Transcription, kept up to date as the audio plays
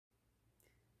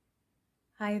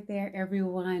Hi there,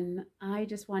 everyone. I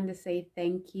just wanted to say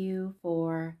thank you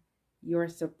for your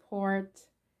support,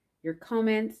 your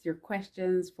comments, your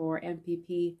questions for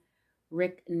MPP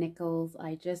Rick Nicholls.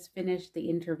 I just finished the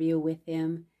interview with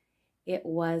him. It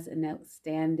was an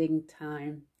outstanding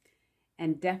time,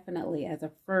 and definitely as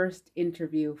a first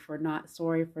interview for Not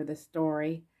Sorry for the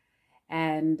Story.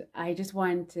 And I just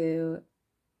wanted to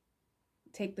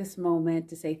take this moment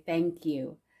to say thank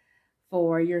you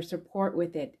for your support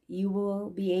with it. You will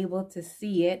be able to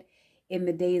see it in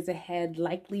the days ahead,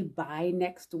 likely by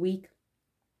next week.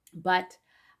 But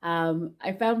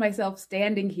I found myself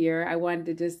standing here. I wanted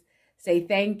to just say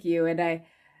thank you. And I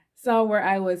saw where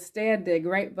I was standing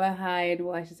right behind,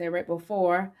 well, I should say right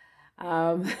before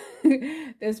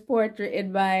this portrait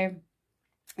in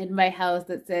my house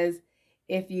that says,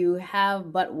 if you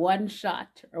have but one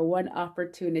shot or one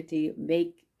opportunity,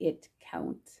 make it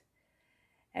count.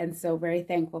 And so very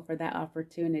thankful for that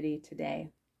opportunity today.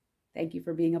 Thank you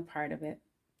for being a part of it.